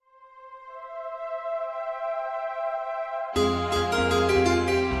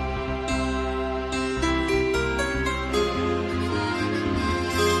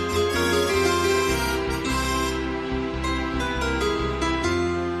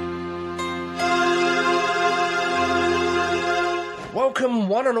welcome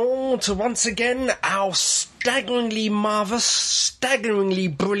one and all to once again our staggeringly marvellous, staggeringly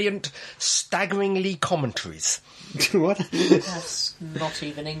brilliant, staggeringly commentaries. What? That's not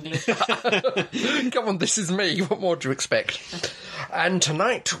even English. Come on, this is me. What more do you expect? And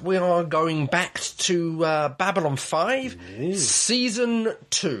tonight we are going back to Babylon 5, Season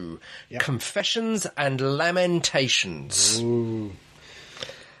 2, Confessions and Lamentations. Ooh.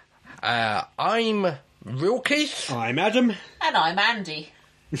 I'm Real Keith. I'm Adam. And I'm Andy.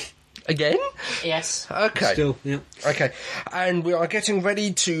 Again? Yes. Okay. Still, yeah. Okay. And we are getting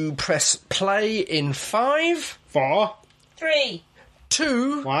ready to press play in 5, 4, 3,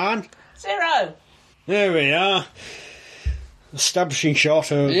 2, 1. 0. There we are. Establishing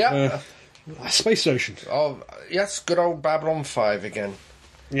shot of a space station. Oh, yes, good old Babylon 5 again.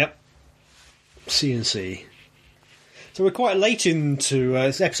 Yep. CNC. So we're quite late into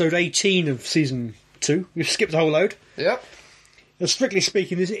it's episode 18 of season 2. We've skipped a whole load. Yep. Strictly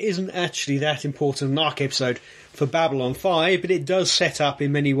speaking, this isn't actually that important an arc episode for Babylon 5, but it does set up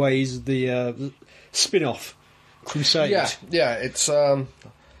in many ways the spin-off Crusade. Yeah, it's all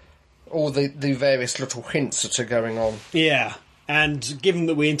the various little hints that are going on. Yeah, and given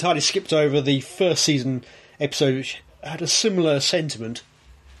that we entirely skipped over the first season episode, which had a similar sentiment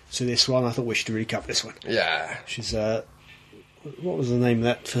to this one, I thought we should really cover this one. Yeah. Which is, what was the name of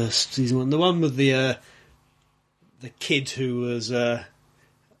that first season one? The one with the kid who was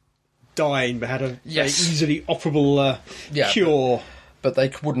dying but had a very easily operable cure. But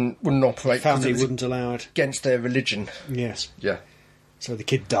they wouldn't operate. Family wouldn't allow it. Against their religion. Yes. Yeah. So the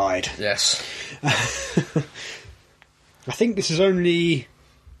kid died. Yes. I think this is only...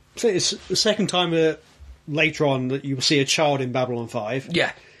 It's the second time later on that you will see a child in Babylon 5.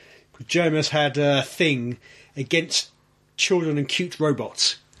 Yeah. Jomas had a thing against children and cute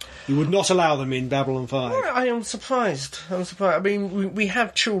robots. He would not allow them in Babylon 5. Well, I am surprised. I mean, we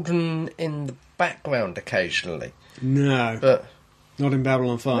have children in the background occasionally. No. But... Not in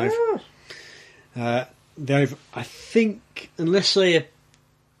Babylon 5. Yeah. I think, unless they...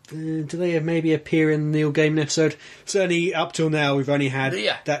 do they maybe appear in the Neil Gaiman episode? Certainly, up till now, we've only had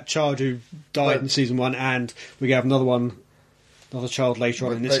that child who died in Season 1, and we have another child later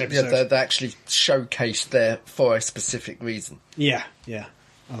on in this episode. Yeah, they actually showcased there for a specific reason. Yeah.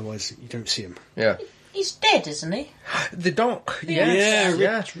 Otherwise, you don't see him. Yeah. He's dead, isn't he? The Doc, yes.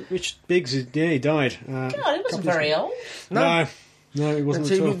 Yeah, Richard Biggs, he died. God, he wasn't very old. No, he wasn't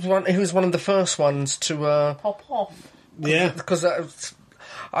at all. He was one of the first ones to... Pop off. Yeah. Because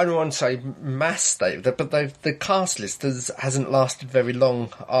I don't want to say mass, but the cast list hasn't lasted very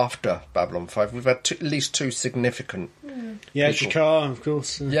long after Babylon 5. We've had at least 2 significant Shakar, of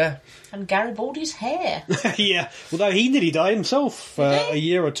course. Yeah. And Garibaldi's hair. Yeah, although he nearly died himself a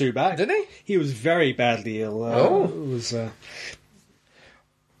year or 2 back. Did he? He was very badly ill. It was...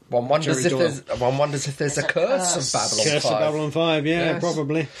 One wonders if there's a curse of Babylon 5. Curse of Babylon 5, yeah,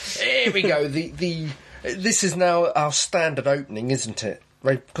 probably. Here we go. This is now our standard opening, isn't it?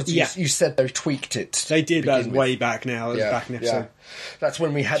 Right, because you said they tweaked it. They did, but way back now. It was back in episode. Yeah. That's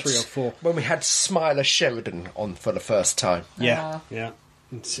when we had 3 or 4. When we had Smiler Sheridan on for the first time. Yeah.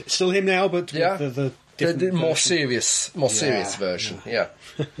 It's still him now, but with the different more serious version. Yeah.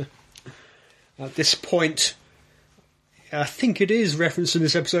 At this point, I think it is referenced in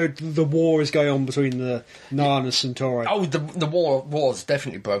this episode. The war is going on between the Narn and Centauri. Oh, the war's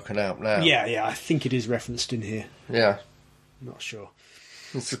definitely broken out now. Yeah. I think it is referenced in here. Yeah. Not sure.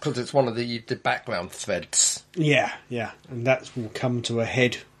 It's because it's one of the background threads. Yeah, and that will come to a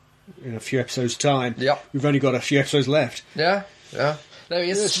head in a few episodes' time. Yep. We've only got a few episodes left. Yeah. There he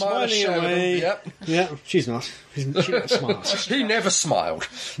is, smiling away. Yep. Yeah, she's not. She never smiles. He never smiled.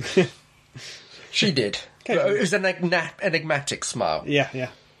 She did. It was an enigmatic smile. Yeah.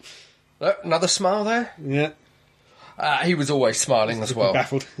 Another smile there? Yeah. He was always smiling as well.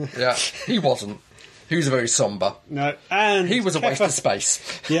 Baffled. Yeah, he wasn't. He was very sombre. No, and he was a waste of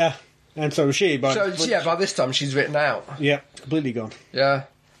space. Yeah, and so was she. By this time she's written out. Yeah, completely gone. Yeah,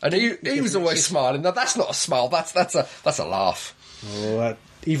 and he was always smiling. Now that's not a smile. That's a laugh. Oh,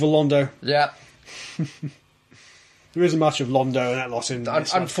 evil Londo. Yeah. There isn't much of Londo in that lot in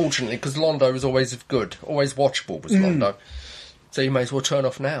this unfortunately, because Londo was always good, always watchable was Londo. So you may as well turn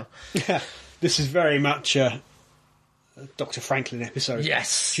off now. Yeah, this is very much a Dr. Franklin episode.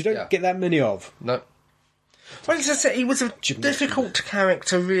 Yes, you don't get that many of. No. Well, as I said, he was a difficult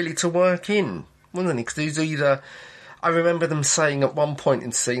character really to work in, wasn't he? Because he was either... I remember them saying at one point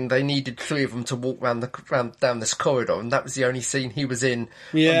in the scene they needed 3 of them to walk down this corridor, and that was the only scene he was in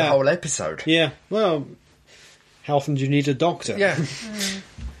on the whole episode. Yeah, well, how often do you need a doctor? Yeah.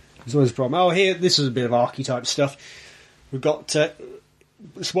 There's always a problem. Oh, here, this is a bit of archetype stuff. We've got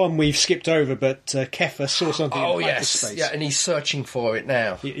it's one we've skipped over, but Kefir saw something in hyperspace. Yeah, and he's searching for it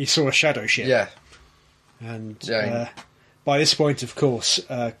now. He saw a shadow ship. Yeah. And by this point, of course,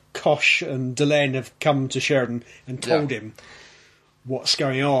 Kosh and Delenn have come to Sheridan and told him what's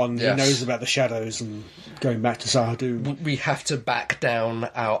going on. Yes. He knows about the shadows and going back to Sahadum. We have to back down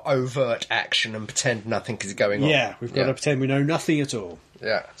our overt action and pretend nothing is going on. Yeah, we've got to pretend we know nothing at all.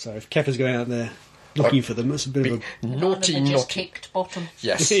 Yeah. So if Kefir's going out there looking for them, it's a bit of a... Naughty. Just kicked bottom.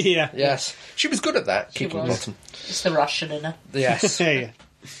 Yes. Yeah. Yes. She was good at that, She kicking was. bottom. It's the Russian in her. Yes. Yeah.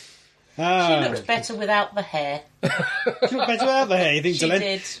 She looked better without the hair. She looked better out the hair, you think, She Delenn?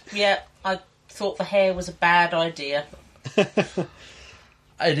 did. Yeah, I thought the hair was a bad idea.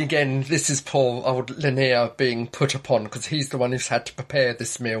 And again, this is poor old Linnea being put upon because he's the one who's had to prepare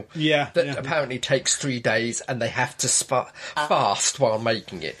this meal. Yeah. That apparently takes 3 days and they have to fast while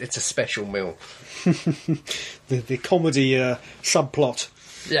making it. It's a special meal. the comedy subplot.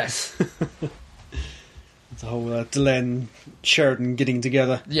 Yes. The whole Delenn, Sheridan getting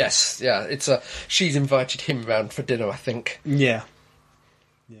together. Yes, yeah. She's invited him round for dinner, I think. Yeah.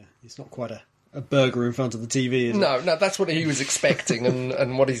 Yeah, it's not quite a burger in front of the TV, is it? No, that's what he was expecting,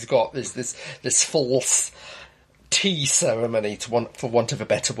 and what he's got is this false tea ceremony, for want of a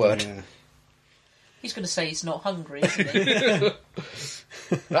better word. Yeah. He's going to say he's not hungry, isn't he?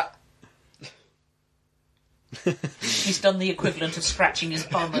 He's done the equivalent of scratching his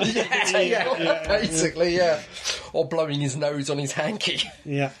bum at the table. Basically, yeah. Or blowing his nose on his hanky.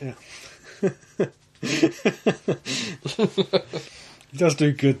 Yeah. He does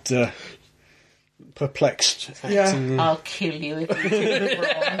do good perplexed acting. I'll kill you if you do it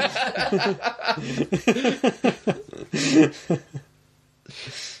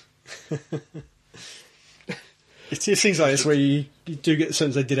wrong. It seems like it's where you do get the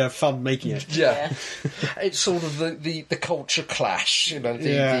sense they did have fun making it. Yeah. It's sort of the culture clash,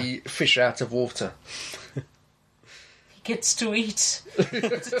 the fish out of water. He gets to eat for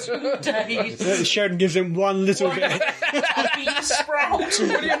 2 days. Sheridan gives him one little bit. A bean sprout.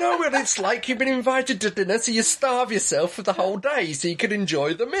 Well, you know what it's like. You've been invited to dinner, so you starve yourself for the whole day so you can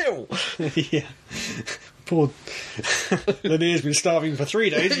enjoy the meal. Yeah. Poor Linnea's been starving for 3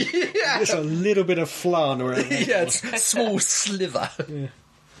 days. Yeah. Just a little bit of flan around there. Yeah, it's a small slither.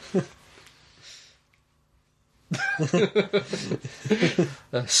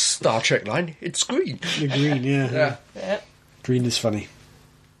 Star Trek line, it's green. The green, yeah. Yep. Green is funny.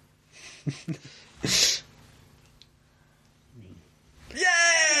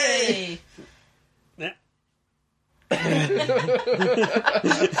 Yay! Yeah.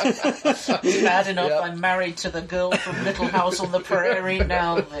 Bad enough I'm married to the girl from Little House on the Prairie.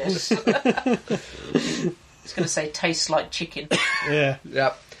 Now this. It's going to say tastes like chicken. Yeah.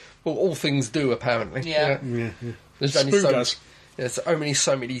 Yeah. Well, all things do, apparently. Yeah. There's only Spoon so, does. there's only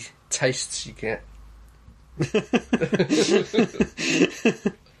so many tastes you get.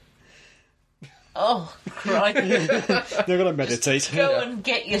 Oh, crikey. They're going to meditate. Go and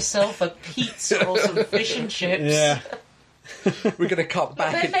get yourself a pizza or some fish and chips. Yeah. We're going to cut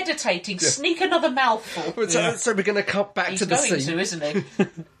They're back. meditating. Sneak another mouthful. So we're going to cut back He's to the going scene. to, isn't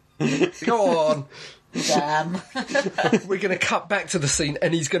he? Go on. Damn. We're going to cut back to the scene,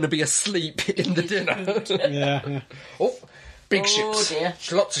 and he's going to be asleep in the dinner. Yeah. Oh, big Oh, ships. dear.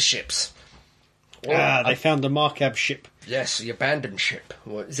 Lots of ships. They found a Markab ship. Yes, the abandoned ship.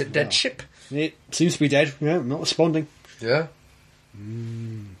 What, is it dead ship? It seems to be dead. Yeah, not responding. Yeah.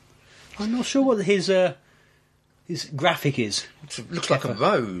 I'm not sure what his graphic is. It looks like a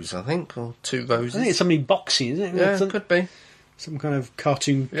rose, I think, or 2 roses. I think it's something boxing, isn't it? Yeah, Some, could be. some kind of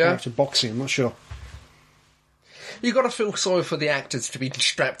cartoon character boxing. I'm not sure. You've got to feel sorry for the actors to be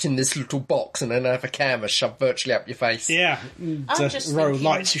strapped in this little box and then have a camera shoved virtually up your face. Yeah. I'm just a row of thinking-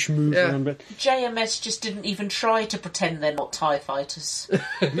 lights which move Yeah. around a bit. JMS just didn't even try to pretend they're not TIE fighters.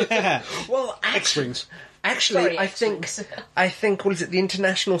 Yeah. Well, X-Wings. actually, Sorry, I think, what is it, the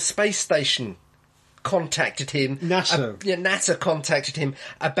International Space Station contacted him. NASA. NASA contacted him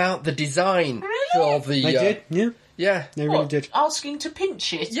about the design Really? for the... They did? Yeah. Yeah. They really What, did. asking to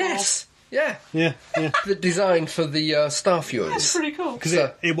pinch it? Yes. Yeah. Yeah. Yeah. The design for the Star Furies. That's pretty cool. Because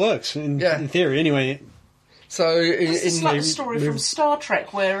it works, in theory, anyway. So, It's like a story from Star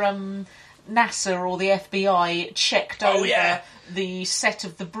Trek where NASA or the FBI checked over the set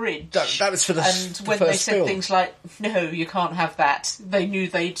of the bridge. That was for the And the when they first said film. things like, no, you can't have that, they knew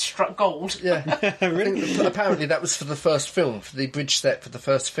they'd struck gold. Yeah. Really? Apparently that was for the first film, for the bridge set for the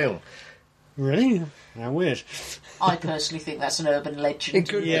first film. Really? How weird. I personally think that's an urban legend. It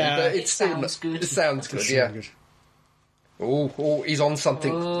could Yeah. be, but It sounds good. It sounds good, That's yeah. good. Oh, he's on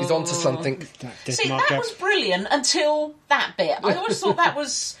something. He's on to something. See, that was brilliant until that bit. I always thought that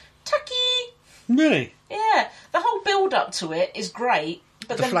was tacky. Really? Yeah, the whole build-up to it is great,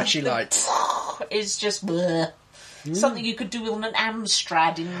 but The then flashy lights is just bleh. Something you could do on an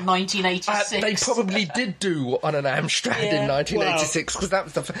Amstrad in 1986. They probably did do on an Amstrad in 1986 because that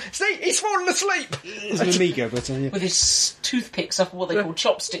was the. See, he's fallen asleep. It's an Amiga, but with his toothpicks up, what they call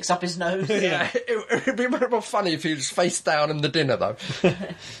chopsticks up his nose. Yeah, it would be much more funny if he was face down in the dinner, though.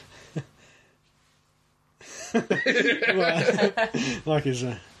 Like his.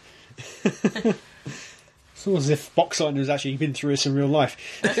 It's almost as if Boxline has actually been through this in real life.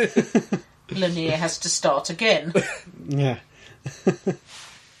 Lanier has to start again. Yeah.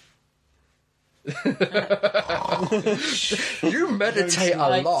 You meditate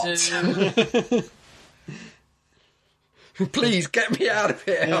a lot. Please get me out of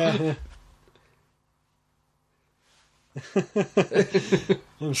here. Yeah.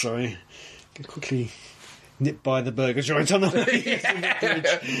 I'm sorry. Quickly nip by the burger joint on the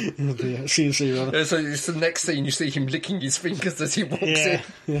CNC rather. So it's the next scene you see him licking his fingers as he walks in.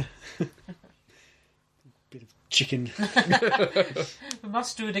 Yeah. Bit of chicken. We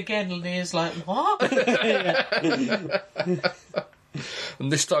must do it again. And Lear's like, what?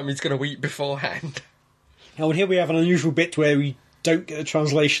 And this time he's going to eat beforehand. Oh, and here we have an unusual bit where we don't get a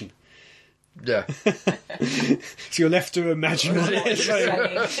translation. Yeah. So you're left to imagine what they're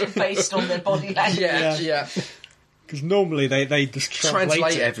saying. Based on their body language. Yeah. Because normally they just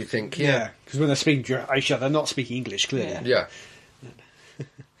Translate everything, Yeah. Because when they're speaking to each other, they're not speaking English, clearly. Yeah.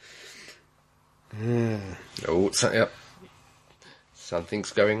 Oh,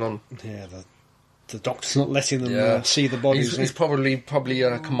 something's going on. Yeah, the doctor's not letting them see the bodies. It's probably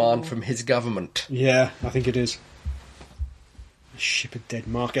a command from his government. Yeah, I think it is. A ship of dead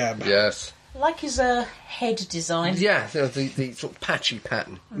Mark Ab. Yes. Like his head design. Yeah, the sort of patchy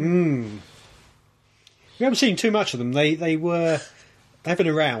pattern. We haven't seen too much of them. They've been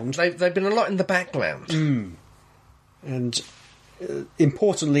around. They've been a lot in the background. And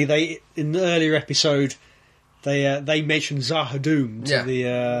importantly, they in the earlier episode they mentioned Zahadum to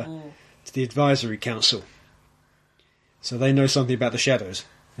the advisory council, so they know something about the shadows.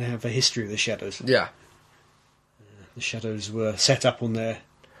 They have a history of the shadows. Yeah, the shadows were set up on their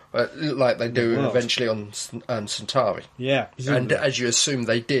like they do world. Eventually on Centauri. Yeah, and as you assume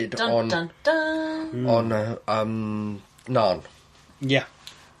they did on Narn. Yeah.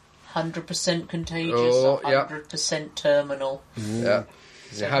 100% contagious, Oh, 100% terminal. Yeah.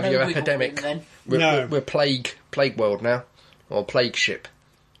 So have no your wiggle epidemic. room, then. No. We're plague world now, or plague ship.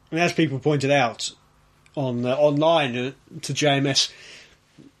 And as people pointed out on online to JMS,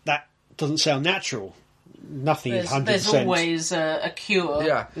 that doesn't sound natural. Nothing is 100%. There's always a cure,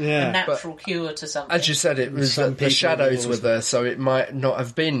 Yeah. a natural cure to something. As you said, it was the shadows were there, so it might not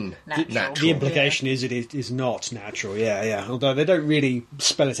have been natural. The implication is it is not natural, yeah. Although they don't really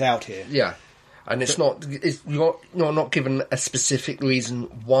spell it out here. Yeah. And you're not given a specific reason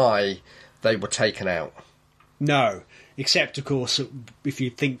why they were taken out. No. Except, of course, if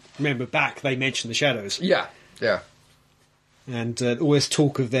you remember back, they mentioned the shadows. Yeah. And always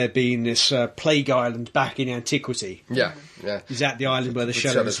talk of there being this plague island back in antiquity. Yeah. Is that the island where the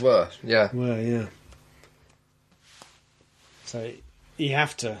shadows were? Yeah. Were, yeah. So you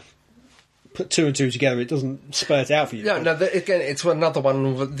have to put two and two together. It doesn't spell it out for you. Yeah, no, again, it's another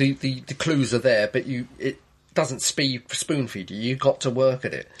one. The clues are there, but it doesn't spoon feed you. You've got to work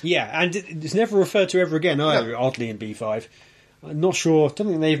at it. Yeah, and it's never referred to ever again either, oddly, in B5. I'm not sure. I don't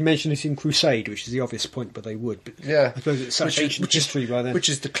think they've mentioned it in Crusade, which is the obvious point, but they would. But yeah, I suppose it's such ancient history by then. Which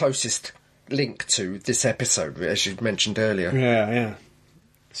is the closest link to this episode, as you mentioned earlier. Yeah.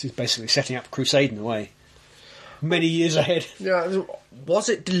 This is basically setting up Crusade in a way. Many years ahead. Yeah, was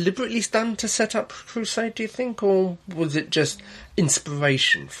it deliberately done to set up Crusade, do you think, or was it just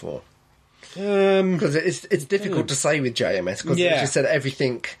inspiration for? Because it's difficult to say with JMS, because as you said,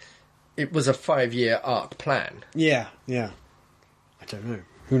 everything, it was a 5-year arc plan. Yeah. I don't know.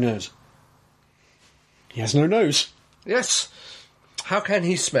 Who knows? He has no nose. Yes. How can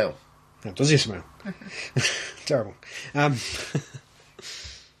he smell? How does he smell? Terrible. Yep.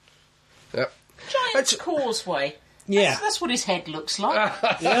 Giant's Causeway. Yeah. That's what his head looks like.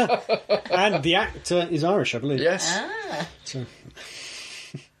 Yeah. And the actor is Irish, I believe. Yes. So.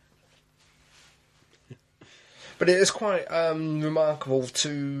 But it is quite remarkable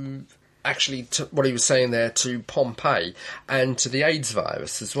to actually, what he was saying there, to Pompeii and to the AIDS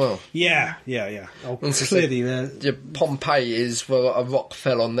virus as well. Yeah. Oh, clearly, Pompeii is a rock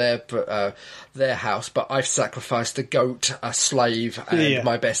fell on their house, but I've sacrificed a goat, a slave, and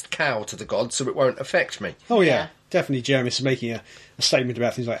my best cow to the gods, so it won't affect me. Oh yeah. definitely Jeremy is making a statement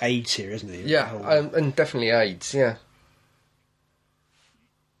about things like AIDS here, isn't he? Yeah, and definitely AIDS, yeah.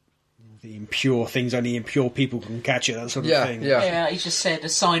 The impure things, only impure people can catch it, that sort of thing. Yeah, he just said a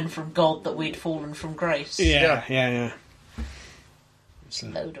sign from God that we'd fallen from grace. Yeah. It's a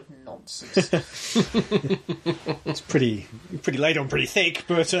load of nonsense. It's pretty laid on pretty thick,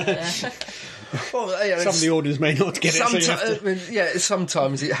 but Well, some of the audience may not get it.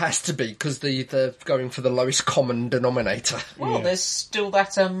 Sometimes it has to be because they're going for the lowest common denominator. Well, there's still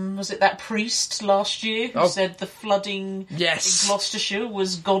that, was it that priest last year who said the flooding in Gloucestershire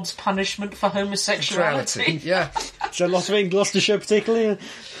was God's punishment for homosexuality? Yeah. So a lot of it in Gloucestershire particularly?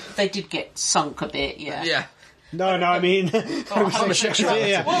 They did get sunk a bit, Yeah. No, I mean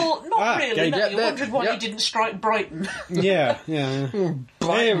homosexuality. Yeah. Well, not really. No, you yeah, wondered why he didn't strike Brighton. Yeah.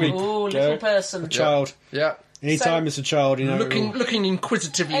 Brighton. Oh, little person. Child. Yeah. Anytime it's a child, you know. Looking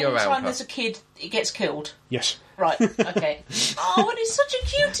inquisitively around Anytime her. there's a kid, he gets killed. Yes. Right, okay. Oh, and he's such a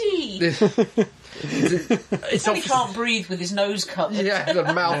cutie! It's He can't breathe with his nose cut. Yeah,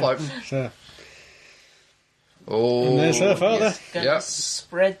 the mouth open. So, Oh, and there's her father. Gonna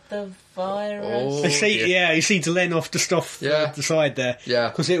spread the virus. You see Delenn off just off the side there. Yeah.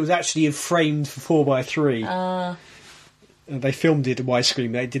 Because it was actually framed for 4x3. They filmed it at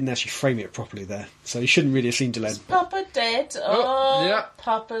widescreen, they didn't actually frame it properly there. So you shouldn't really have seen Delenn. Is Papa dead?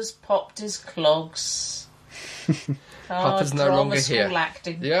 Papa's popped his clogs. Papa's no longer here. School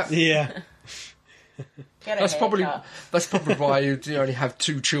acting. Yeah. That's probably why you only have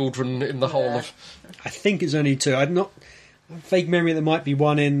 2 children in the whole of. I think it's only 2. I'd not vague memory there might be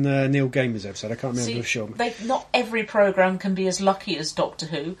one in Neil Gaiman's episode. I can't remember for sure. Not every programme can be as lucky as Doctor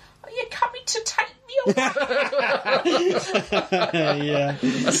Who. Are you coming to take me away? Yeah.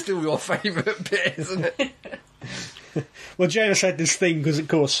 That's still your favourite bit, isn't it? Well, James had this thing because, of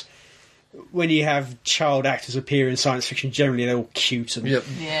course, when you have child actors appear in science fiction, generally they're all cute. And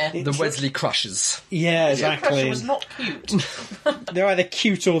the Wesley Crushes. Yeah, exactly. Crusher was not cute. They're either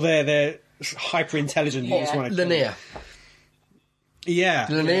cute or they're hyper intelligent. Lanier. Yeah.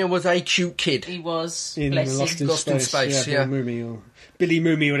 Lanier was a cute kid. He was. In Lost in Space. Yeah. Billy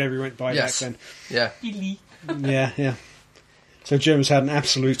Mooney, whatever he went by back then. Yeah. Billy. Yeah. So Germans had an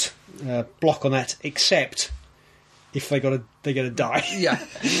absolute block on that, except if they're gonna die. Yeah.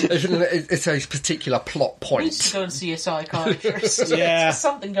 It's a particular plot point. He needs to go and see a psychiatrist. Yeah. There's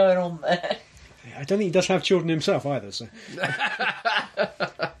something going on there. I don't think he does have children himself either, so.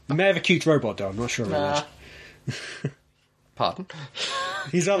 He may have a cute robot, though, I'm not sure about that. Pardon?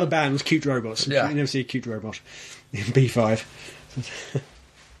 His other band was Cute Robots. Yeah. You never see a cute robot in B5.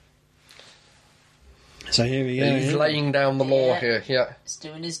 So here we go. He's laying down the law here, yeah. He's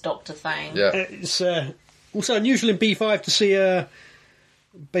doing his doctor thing. Yeah. It's also unusual in B5 to see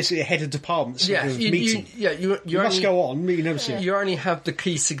basically a head of department meeting. You must go on, but you never see it. You only have the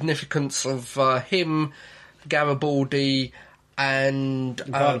key significance of him, Garibaldi, and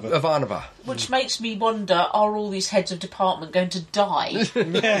Ivanova. Which makes me wonder, are all these heads of department going to die?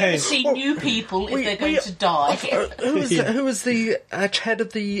 See new people if they're going to die. Who was the head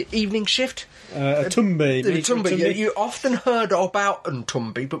of the evening shift? Tumbi. Yeah, you often heard about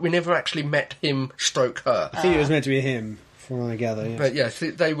Ntumbi, but we never actually met him stroke her. I think it was meant to be him, from what I gather. Yes. But yes,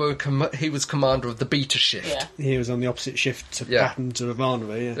 they were. He was commander of the beta shift. Yeah. He was on the opposite shift pattern to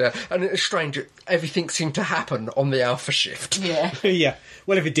Ivanova. Yeah, and it's strange. Everything seemed to happen on the alpha shift. Yeah. Yeah.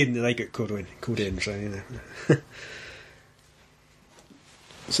 Well, if it didn't, they get called in. So you know.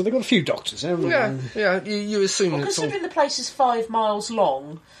 So they've got a few doctors, haven't they? Yeah. You assume it's all. Considering the place is 5 miles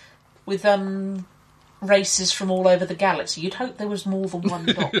long, with races from all over the galaxy, you'd hope there was more than one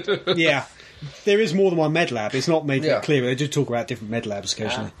doctor. Yeah. There is more than one med lab. It's not made clear. They do talk about different med labs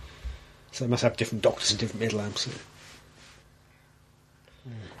occasionally. So they must have different doctors in different med labs.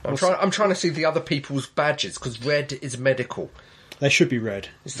 I'm trying to see the other people's badges, because red is medical. They should be red.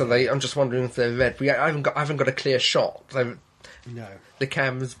 So I'm just wondering if they're red. I haven't got a clear shot. No. The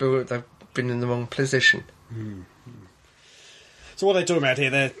cameras, they've been in the wrong position. So what are they talking about here?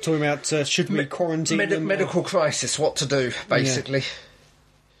 They're talking about should we quarantine them? Medical crisis, what to do, basically.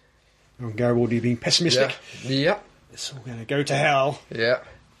 And Garibaldi being pessimistic. Yeah. It's all going to go to hell. Yeah.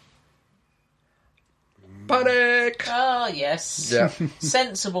 Panic! Oh, yes. Yeah.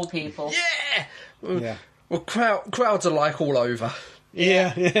 Sensible people. Yeah! Well, crowds are like all over.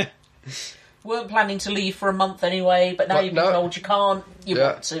 Yeah. Weren't planning to leave for a month anyway, but now you've been told you can't, you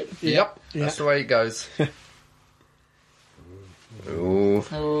want to. Yep. That's the way it goes.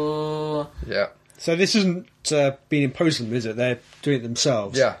 Oh. Yeah. So this isn't being imposed on them, is it? They're doing it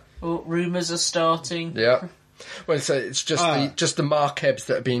themselves. Yeah. Oh, rumours are starting. Yeah. Well, so it's just the Markebs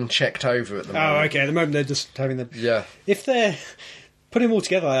that are being checked over at the moment. Oh, okay. At the moment, they're just having the... Yeah. If they're putting them all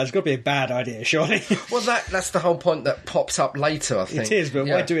together, that's got to be a bad idea, surely. Well, that's the whole point that pops up later, I think. It is, but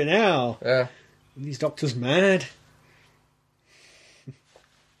why do it now? Yeah. Are these doctors mad? I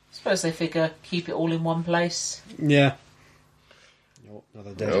suppose they figure keep it all in one place. Yeah. Oh,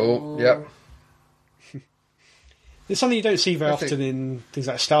 another dead. Oh, yeah. It's something you don't see very often in things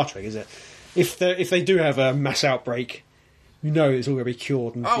like Star Trek, is it? If they do have a mass outbreak, you know it's all going to be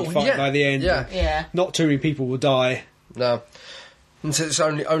cured and be fine by the end. Yeah. Not too many people will die. No. And so it's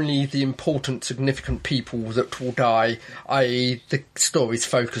only the important, significant people that will die, i.e. the story's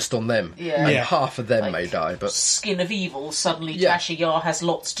focused on them. Yeah. And half of them may die, but... Skin of Evil, suddenly Tasha Yar has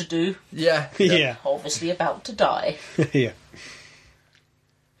lots to do. Yeah. Yeah. Obviously about to die. Yeah.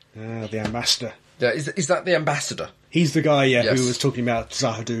 The ambassador. Yeah, is that the ambassador? He's the guy, who was talking about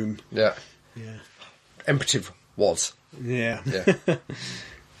Zahadum. Yeah. Yeah. Emperative was. Yeah. Yeah.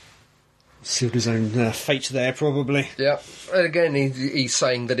 Sealed his own fate there, probably. Yeah. And again, he's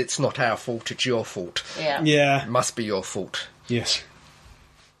saying that it's not our fault, it's your fault. Yeah. Yeah. It must be your fault. Yes.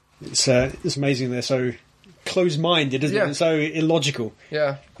 It's amazing they're so close-minded, isn't it? It's so illogical.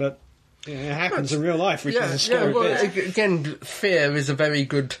 Yeah. But it happens in real life, which is a scary bit. Again, fear is a very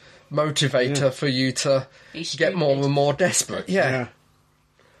good motivator for you to get more and more desperate. Yeah.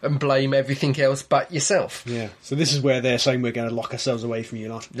 And blame everything else but yourself. Yeah. So this is where they're saying we're going to lock ourselves away from you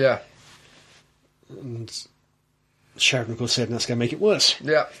lot. Yeah. And Sheridan, of course, said that's going to make it worse.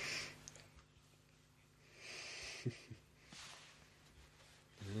 Yeah.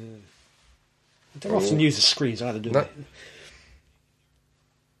 They don't often use the screens either, do they?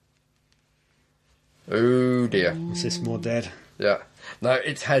 Oh dear. Is this more dead? Yeah. No,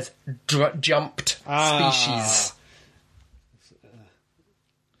 it has jumped species.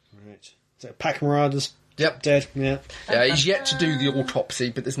 Right. Is it Pac Marauders? Yep. Dead, yeah. Yeah, he's yet to do the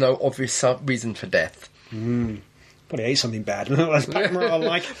autopsy, but there's no obvious reason for death. Probably ate something bad. That's Pac Marauder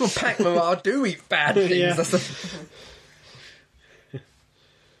like. Well, Pac Marauder do eat bad things. Yeah. That's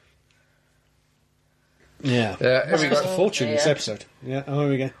Yeah. Yeah, We got a fortune in this episode. Yeah, here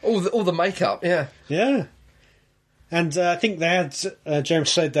we go. all the makeup, yeah. Yeah. And I think they had, James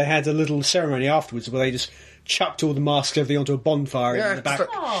said they had a little ceremony afterwards where they just chucked all the masks, everything onto a bonfire in the back.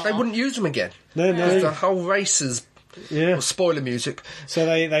 They wouldn't use them again. No. The whole races. Yeah. Spoiler music. So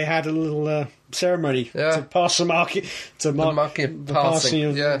they had a little ceremony to pass the market, to mark the passing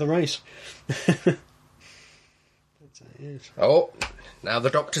of the race. Oh, now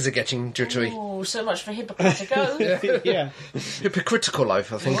the doctors are getting jittery. Oh, so much for Hippocratic Oath. Yeah. Hypocritical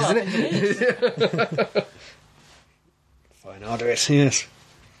oath, I think, isn't it? Fine arduous, yes.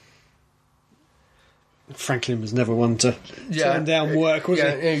 Franklin was never one to turn down work, was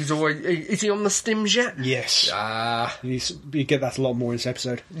he? He's always. Is he on the stims yet? Yes. You get that a lot more in this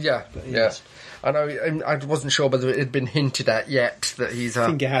episode. Yeah, yes. I know. I wasn't sure whether it had been hinted at yet that he's. I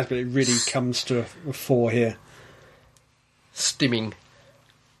think it has, but it really comes to a fore here. Stimming.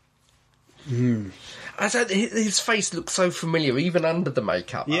 His face looks so familiar, even under the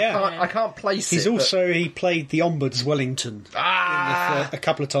makeup. Yeah, I can't place he played the Ombuds Wellington a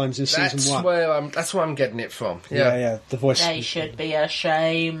couple of times in season 1. That's where I'm getting it from. Yeah, the voice. They should be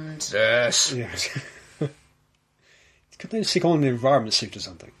ashamed. Yes. Could they stick on an environment suit or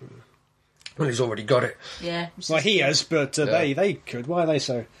something? Well, he's already got it. Yeah. Well, he has, but they could. Why are they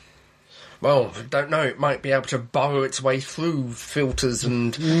so? Well, I don't know. It might be able to burrow its way through filters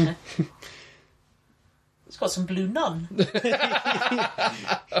and. It's got some blue nun.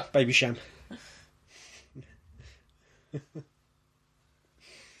 Baby Sham.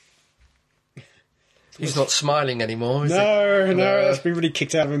 He's not smiling anymore, is he? No, that's been really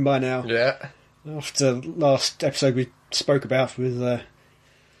kicked out of him by now. Yeah. After last episode we spoke about with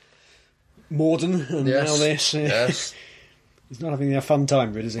Morden and now this. Yes. He's not having a fun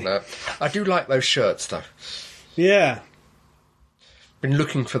time, really, is he? No. I do like those shirts, though. Yeah. Been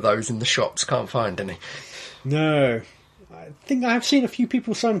looking for those in the shops, can't find any. No. I think I have seen a few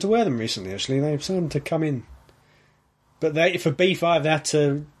people starting to wear them recently, actually. They've started to come in. But for B5, they had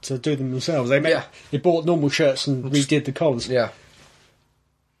to do them themselves. They bought normal shirts and redid the collars. Yeah.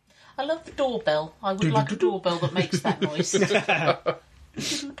 I love the doorbell. I would like a doorbell that makes that noise.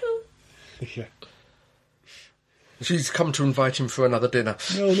 Yeah. She's come to invite him for another dinner.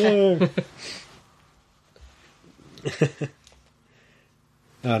 Oh, no.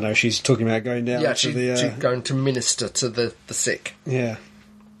 Oh, no, she's talking about going down to she's going to minister to the sick. Yeah.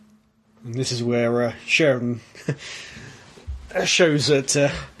 And this is where Sheridan shows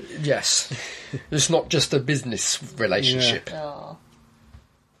that... yes. It's not just a business relationship. Yeah. Oh.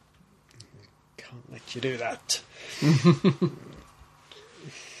 let you do that.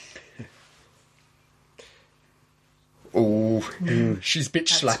 Oh, she's bitch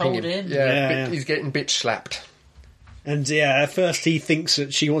slapping him. Yeah, he's getting bitch slapped. And at first he thinks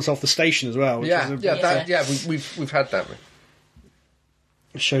that she wants off the station as well. We've had that.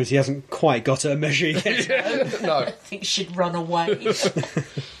 Shows he hasn't quite got her measure yet. No, I think she'd run away.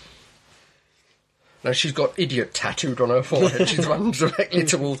 No, she's got idiot tattooed on her forehead. She's run directly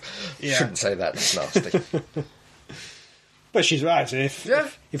towards. Shouldn't say that. That's nasty. But she's right. If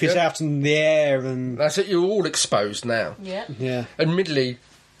it's out in the air and that's it, you're all exposed now. Yeah. Admittedly,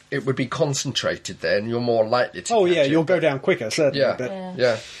 it would be concentrated there, and you're more likely to. Oh yeah, you'll go down quicker. Certainly.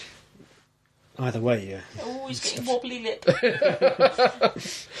 Yeah. Either way, yeah. Oh, he's getting wobbly lip.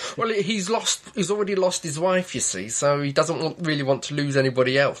 Well, he's already lost his wife, you see, so he doesn't really want to lose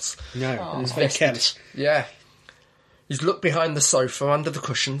anybody else. No, he's very careless. Yeah. He's looked behind the sofa, under the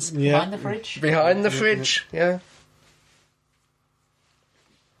cushions. Yeah. Behind the fridge. Behind the fridge, yeah.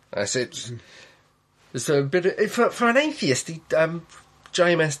 That's it. It's a bit for an atheist.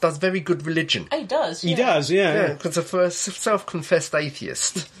 JMS does very good religion. He does. He does, yeah. Because for a self-confessed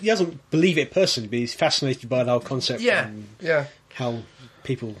atheist, he doesn't believe it personally, but he's fascinated by the whole concept. And how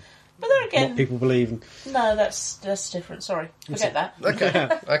people. But then again, what people believe. No, that's different. Sorry, forget that.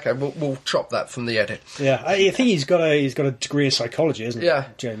 Okay. We'll chop that from the edit. Yeah, I think he's got a degree in psychology, isn't he? Yeah,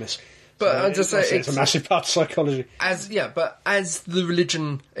 JMS. But I just say it's a massive part of psychology. As the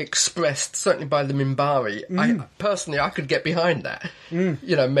religion expressed, certainly by the Minbari, I could get behind that.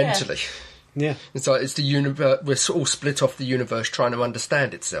 Mentally. Yeah. It's like it's the universe. We're all split off the universe, trying to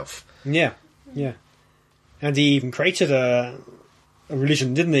understand itself. Yeah. And he even created a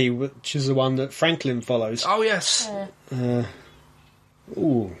religion, didn't he? Which is the one that Franklin follows. Oh yes.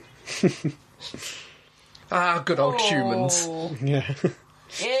 Ooh. Good old humans. Yeah.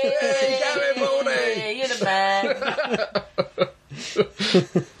 Yay, Gary Mooney! You're the man.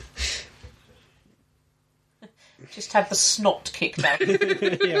 Just had the snot kicked out.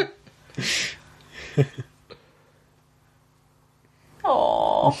 Yeah.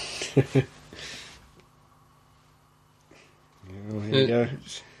 Aww. Here we go.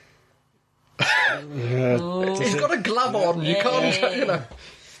 He's got a glove on. You can't,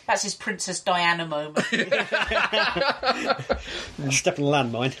 That's his Princess Diana moment. Step on a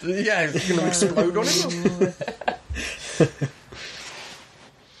landmine. Yeah, it's going to explode on him.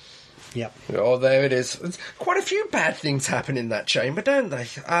 Yep. Oh, there it is. Quite a few bad things happen in that chamber, don't they?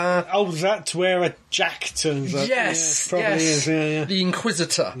 That's where a Jack turns up. Yes, probably is. Yeah. The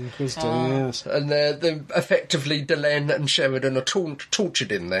Inquisitor. Yes. And they're effectively Delenn and Sheridan are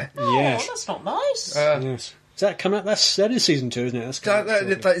tortured in there. Yes. That's not nice. Yes. Does that come up? That is season 2, isn't it?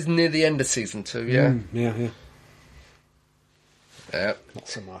 That is near the end of season 2, yeah. Yeah. Not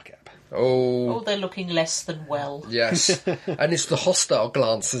so mark up. Oh, they're looking less than well. Yes. And it's the hostile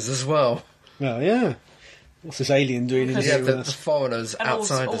glances as well. Well, yeah. What's this alien doing in here? The foreigners, and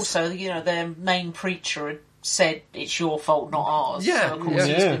outsiders. Also, their main preacher had said it's your fault, not ours. Yeah. So, of course,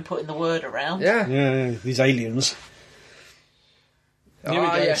 he's been putting the word around. Yeah, these aliens. Here we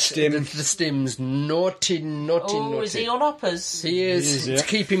go, yes, Stim. The Stims. Naughty. Is he on uppers? He is. Yeah. To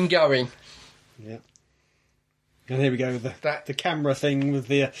keep him going. Yeah. And here we go, the camera thing with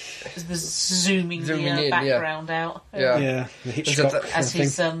the zooming in, background out. Yeah, the Hitchcock as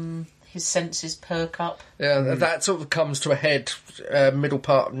his senses perk up. Yeah, that sort of comes to a head middle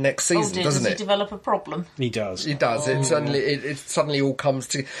part of next season, doesn't it? Does he develop a problem? He does. He does. It suddenly all comes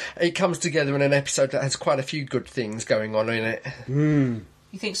together in an episode that has quite a few good things going on in it.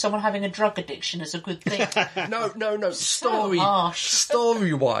 You think someone having a drug addiction is a good thing? No. Story-wise,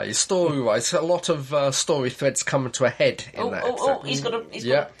 a lot of story threads come to a head in that episode. He's got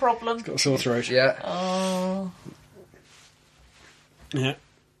a problem. He's got a sore throat. Yeah. Oh. Yeah.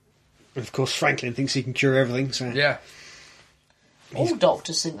 And of course, Franklin thinks he can cure everything. So yeah. All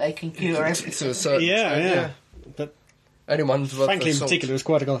doctors think they can cure everything. To a certain yeah. But Franklin in particular has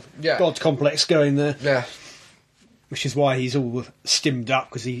quite a God complex going there. Yeah. Which is why he's all stimmed up,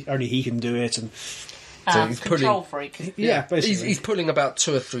 because only he can do it. And so he's control freak. Yeah, basically. He's pulling about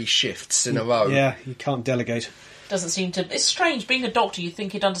 2 or 3 shifts in a row. Yeah, he can't delegate. Doesn't seem to. It's strange. Being a doctor, you'd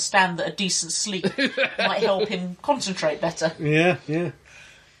think he'd understand that a decent sleep might help him concentrate better. Yeah.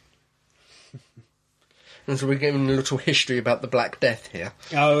 And so we're giving a little history about the Black Death here.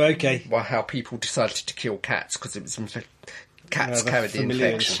 Oh, okay. Well, how people decided to kill cats, because it was cats carried the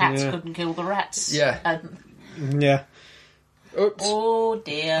infection. Cats couldn't kill the rats. Yeah. Yeah. Oops. Oh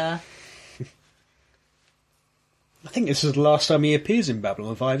dear. I think this is the last time he appears in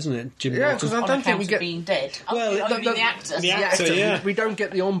Babylon 5, isn't it? Jim Yeah, because I don't think we get being dead. Well, the actor. The actor, yeah. We don't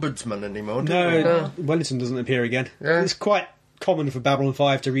get the ombudsman anymore. Do we? No, Wellington doesn't appear again. Yeah. It's quite common for Babylon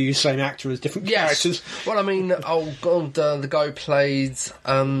 5 to reuse the same actor as different characters. Well, I mean, the guy who played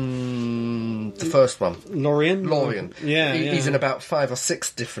the first one. Lorien. Yeah, He's in about 5 or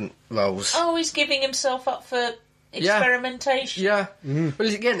 6 different roles. Oh, he's giving himself up for experimentation. Yeah. Well,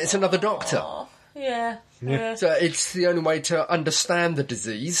 again, it's another doctor. Oh, yeah. So it's the only way to understand the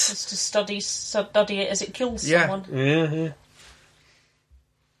disease. Just to study it as it kills someone. Yeah.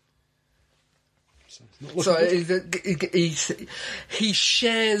 So he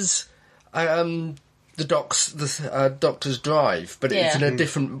shares the doctor's drive, but it's in a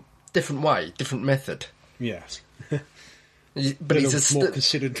different way, different method. Yes. But he's more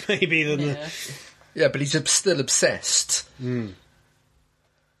considered maybe than but he's still obsessed.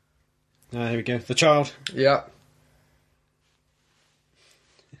 Here we go. The child. Yeah.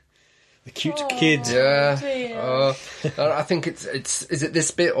 The cute kid. Yeah. I think it's is it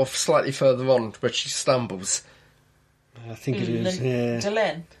this bit or slightly further on where she stumbles? I think it is. Yeah.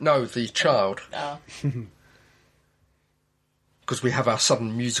 Delenn. No, the child. Oh. Because we have our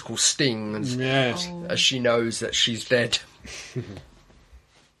sudden musical sting as she knows that she's dead.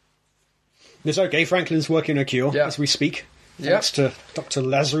 It's okay. Franklin's working a cure as we speak. Thanks to Dr.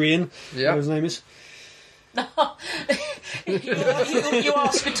 Lazarian, whatever his name is. you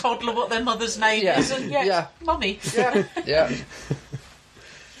ask a toddler what their mother's name is, and Mummy. Yeah.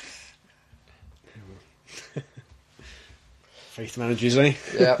 Faith managers, eh?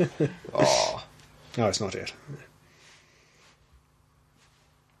 Yeah. Oh. No, it's not it.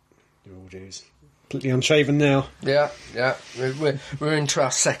 Oh, jeez. Completely unshaven now. Yeah. We're into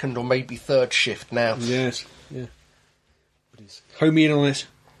our second or maybe third shift now. Yes. Yeah. Homey in on it.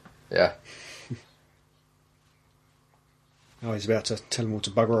 Yeah. Oh, he's about to tell him all to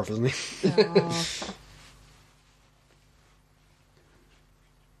bugger off, isn't he?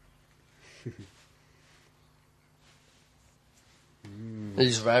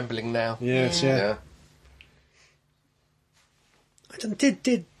 He's rambling now. Yes, yeah.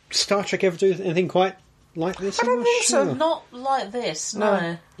 Did Star Trek ever do anything quite like this? I don't think so. Not like this,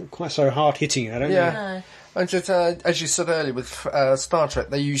 no. Not quite so hard-hitting, I don't know. No. And just, as you said earlier, with Star Trek,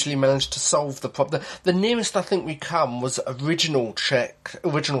 they usually manage to solve the problem. The nearest I think we come was original Trek,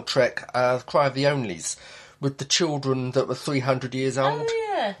 Cry of the Onlys, with the children that were 300 years old.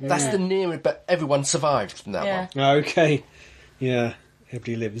 Oh, yeah. That's the nearest, but everyone survived from that one. Okay. Yeah.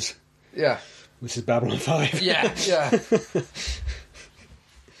 Everybody lives. Yeah. This is Babylon 5. Yeah.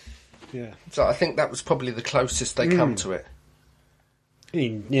 Yeah. So I think that was probably the closest they come to it.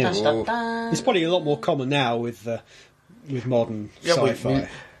 Yeah. It's probably a lot more common now with modern sci-fi.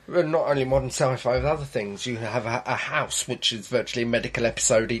 Well, not only modern sci-fi, with other things. You have a house which is virtually a medical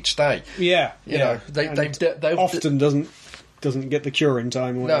episode each day. Yeah, you know they often doesn't get the cure in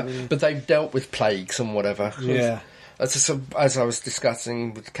time. Or whatever. No, but they've dealt with plagues and whatever. Yeah, as I was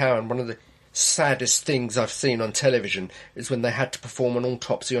discussing with Karen, one of the saddest things I've seen on television is when they had to perform an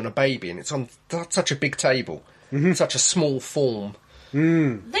autopsy on a baby, and it's on such a big table, such a small form.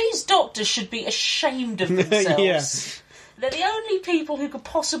 These doctors should be ashamed of themselves. They're the only people who could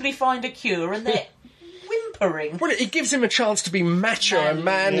possibly find a cure, and they're whimpering. Well, it gives him a chance to be macho and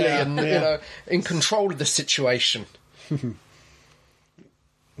manly and you know, in control of the situation.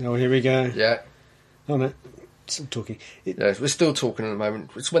 Oh, here we go. Yeah. Oh no, still talking. Yes, we're still talking at the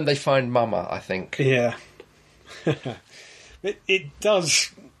moment. It's when they find Mama, I think. Yeah. It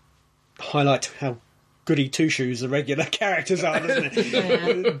does highlight how goody two-shoes the regular characters are, doesn't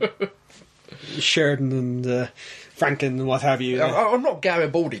it? Sheridan and Franklin and what have you. I'm not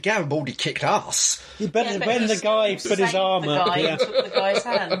Garibaldi. Garibaldi kicked ass. When the guy put his arm up, took the guy's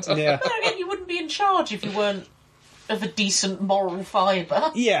hand. Yeah. But again, you wouldn't be in charge if you weren't of a decent moral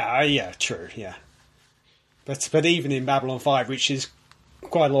fibre. Yeah, true, yeah. But even in Babylon 5, which is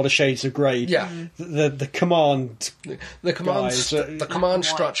quite a lot of shades of grey, the command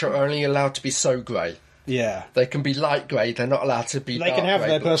structure are only allowed to be so grey. Yeah. They can be light grey, they're not allowed to be dark grey. They can have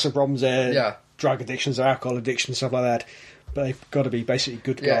their personal problems, their drug addictions or alcohol addictions, stuff like that, but they've got to be basically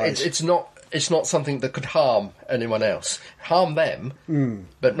good guys. It's not something that could harm anyone else. Harm them,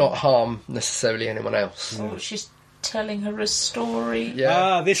 but not harm necessarily anyone else. Oh, she's telling her a story.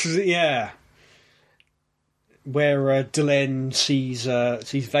 Yeah. This is where Delenn sees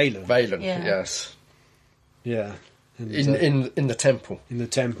Valen. Valen, yes. Yeah. And, in the temple. In the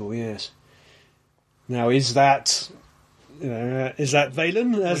temple, yes. Now, is that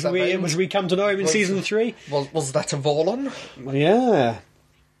Valen as we come to know him in season 3? Was that a Vorlon? Yeah,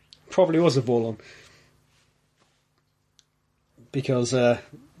 probably was a Vorlon. because, as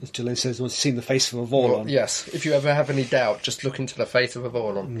Jolene says, once you've seen the face of a Vorlon. Yes, if you ever have any doubt, just look into the face of a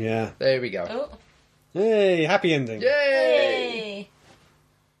Vorlon. Yeah. There we go. Oh. Hey, happy ending. Yay!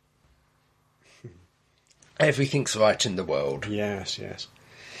 Everything's right in the world. Yes.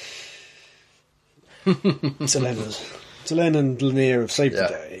 Selene and Lanier have saved the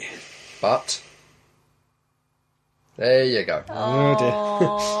day. But there you go.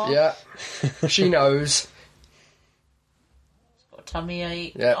 Oh dear. Yeah. She knows. She's got a tummy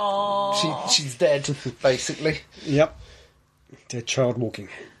ache. Yeah. She's dead, basically. Yep. Dead child walking.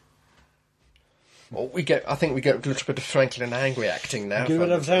 Well, I think we get a little bit of Franklin angry acting now. Give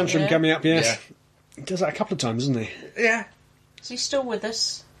it a tantrum coming up, yes. Yeah. He does that a couple of times, doesn't he? Yeah. Is he still with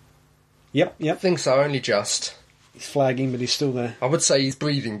us? Yep. I think so, only just. He's flagging, but he's still there. I would say he's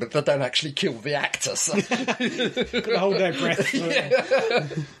breathing, but they don't actually kill the actor, so. Got to hold their breath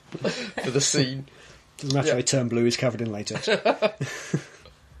for the scene. Doesn't matter if they turn blue, he's covered in latex.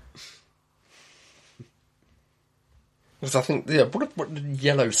 Because I think, what the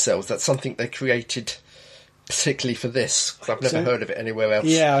yellow cells, that's something they created particularly for this, because I've never heard of it anywhere else.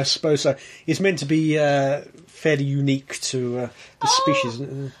 Yeah, I suppose so. It's meant to be fairly unique to the species.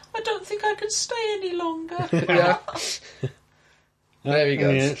 I don't think I can stay any longer. Yeah. There he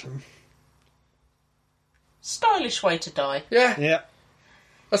goes. Yeah. Stylish way to die. Yeah.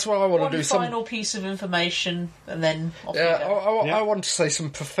 That's what I want to do. One final piece of information, and then off you Yeah, go. I want to say some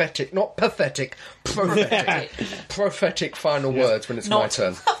prophetic, not pathetic, prophetic final words when it's my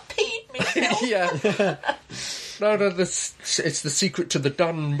turn. Peed myself. Yeah. No, it's the secret to the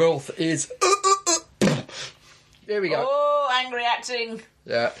done wealth is. Here we go. Oh, angry acting.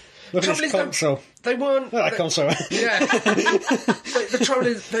 Yeah. Look at this console. They weren't. That console. Yeah. The trouble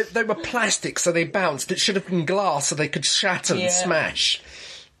is, they were plastic, so they bounced. It should have been glass, so they could shatter and smash.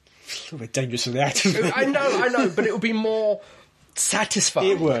 It's a bit dangerous for the actors. I know, but it would be more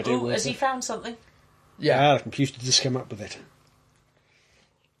satisfying. It would. Has he found something? Yeah. The computer just came up with it.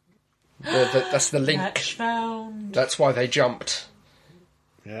 That's the link. Catch found. That's why they jumped.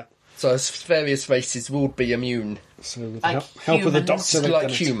 Yeah. So various races will be immune. So with Like the help of the doctor.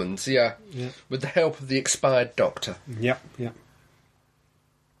 Like humans, yeah. With the help of the expired doctor. Yep. Yeah.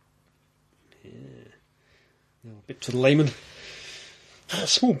 Now a bit to the layman.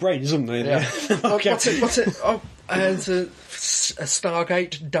 Small brain, isn't they? Yeah. Okay. What's it? Oh, and a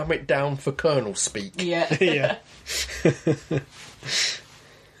Stargate, dumb it down for Colonel speak. Yeah. Yeah. That's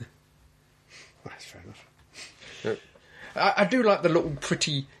fair enough. I do like the little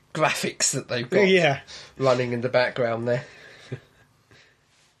pretty graphics that they've got running in the background there.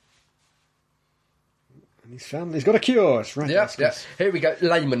 And he's got a cure. It's right. Yeah. Here we go.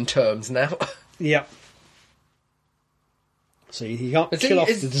 Layman terms now. Yep. So he can't kill off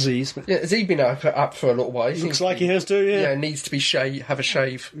the disease. But has he been up for a little while? Looks like he has to, Yeah, needs to be have a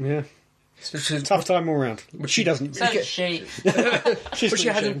shave. Yeah. Tough time all round. But she doesn't. So she. But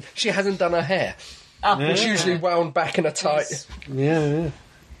she hasn't done her hair. Oh, It's usually wound back in a tight... Yeah.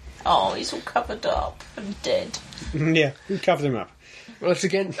 Oh, he's all covered up and dead. Yeah, who covered him up? Well,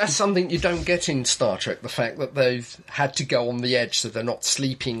 that's something you don't get in Star Trek, the fact that they've had to go on the edge so they're not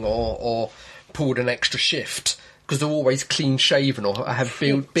sleeping or pulled an extra shift. Because they're always clean-shaven or have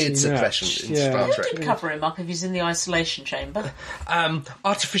beard suppression in Star Trek. Who did cover him up if he's in the isolation chamber?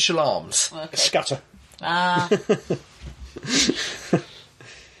 Artificial arms. Okay. Scutter.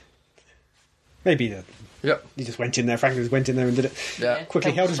 Maybe Yep. he just went in there. Franklin just went in there and did it. Yeah.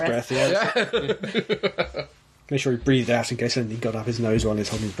 Quickly held his breath. Yeah. Make sure he breathed out in case anything got up his nose while he's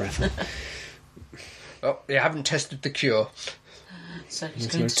holding his breath. Oh, you haven't tested the cure. So he's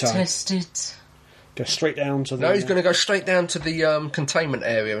going to test it. Go straight down to the... No, he's going to go straight down to the containment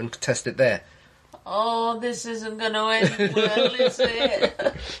area and test it there. Oh, this isn't going to end well, is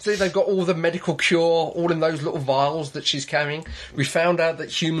it? See, they've got all the medical cure all in those little vials that she's carrying. We found out that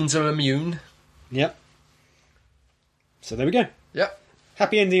humans are immune. Yep. So there we go. Yep.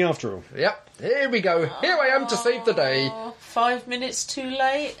 Happy ending after all. Yep. Here we go. Here I am to save the day. 5 minutes too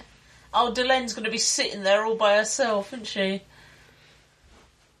late. Oh, Delane's going to be sitting there all by herself, isn't she?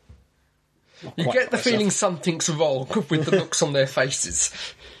 You get the feeling something's wrong with the looks on their faces.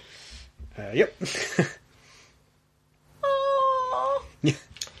 Yep.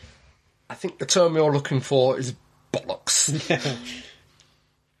 I think the term you're looking for is bollocks. Yeah.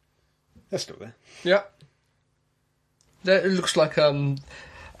 That's still there. Yep. It looks like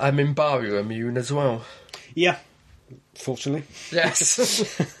Minbaru immune as well. Yeah. Fortunately.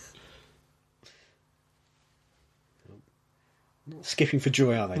 Yes. Not skipping for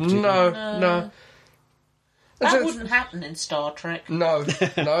joy, are they? No. That wouldn't happen in Star Trek. No,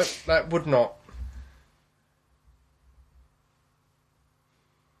 that would not.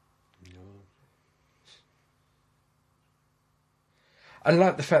 I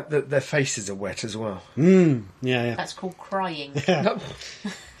like the fact that their faces are wet as well. Yeah. That's called crying. Yeah.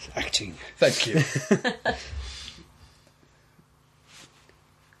 Acting. Thank you.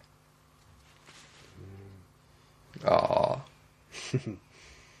 Ah.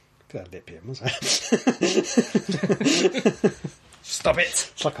 That bit PM, was Stop it!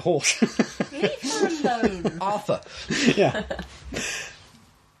 It's like a horse. Leave her alone. Arthur. Yeah.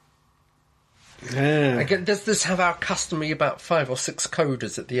 Again, does this have our customary about 5 or 6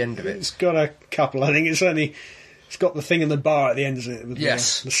 coders at the end of it? It's got a couple. I think it's got the thing in the bar at the end, isn't it? With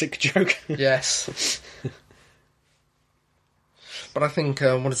Yes. the sick joke. Yes. But I think,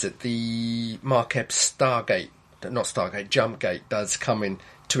 what is it? The Mark Epps Jumpgate does come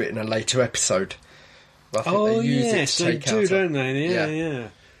into it in a later episode. I think they use it to take they do, don't they? Yeah.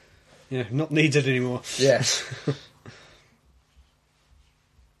 Yeah, not needed anymore. Yes.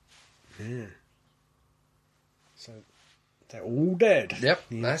 Yeah. So they're all dead. Yep,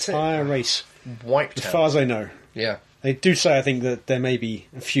 the that's entire race, wiped as out. far as I know. Yeah. They do say, I think, that there may be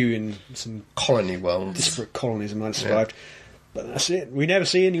a few in some colony worlds, disparate colonies that might have survived. But that's it. We never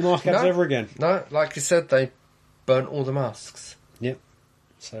see any Mark Epps ever again. No, like you said, they burnt all the masks. Yep.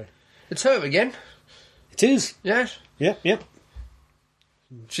 So it's her again. It is. Yes. Yep.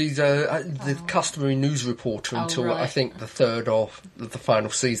 She's the customary news reporter until right. I think the third or the final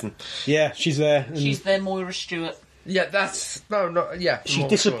season. Yeah, she's there. She's their Moira Stewart. Yeah, that's She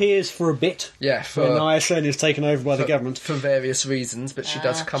disappears for a bit. Yeah, when ISN is taken over by the government for various reasons, but she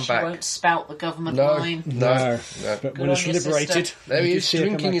does come back. She won't spout the government No. line. No. But when it's liberated, sister. There he is,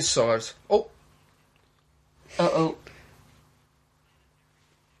 drinking his sides. Oh.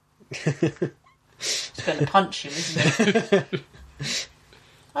 It's going to punch him, isn't it?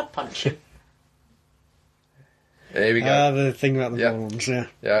 I'd punch him. There we go. The thing about the Vorlons,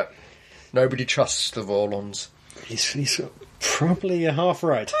 Yeah. Nobody trusts the Vorlons. He's probably half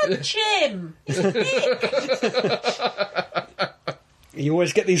right. Punch him! You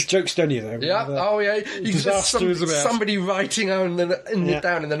always get these jokes, don't you, though? Yeah, You somebody writing down in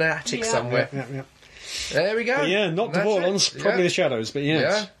the attic somewhere. Yeah. There we go. But not the Vorlons, probably the Shadows, but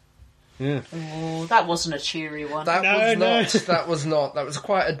Yeah. Oh, that wasn't a cheery one. That was not. That was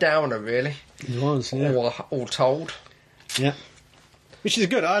quite a downer, really. It was, yeah. All told. Yeah. Which is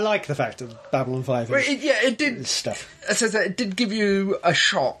good. I like the fact that Babylon 5 is it did stuff. As I said, it did give you a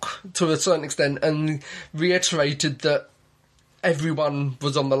shock to a certain extent and reiterated that everyone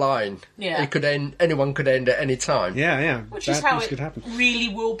was on the line. Yeah. Anyone could end at any time. Yeah. Which is how it really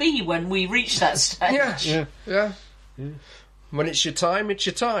will be when we reach that stage. Yeah. When it's your time, it's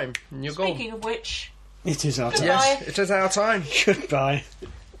your time. And you're gone. Speaking of which... It is our time. Yes, it is our time. Goodbye.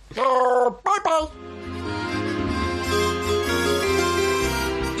 Bye-bye.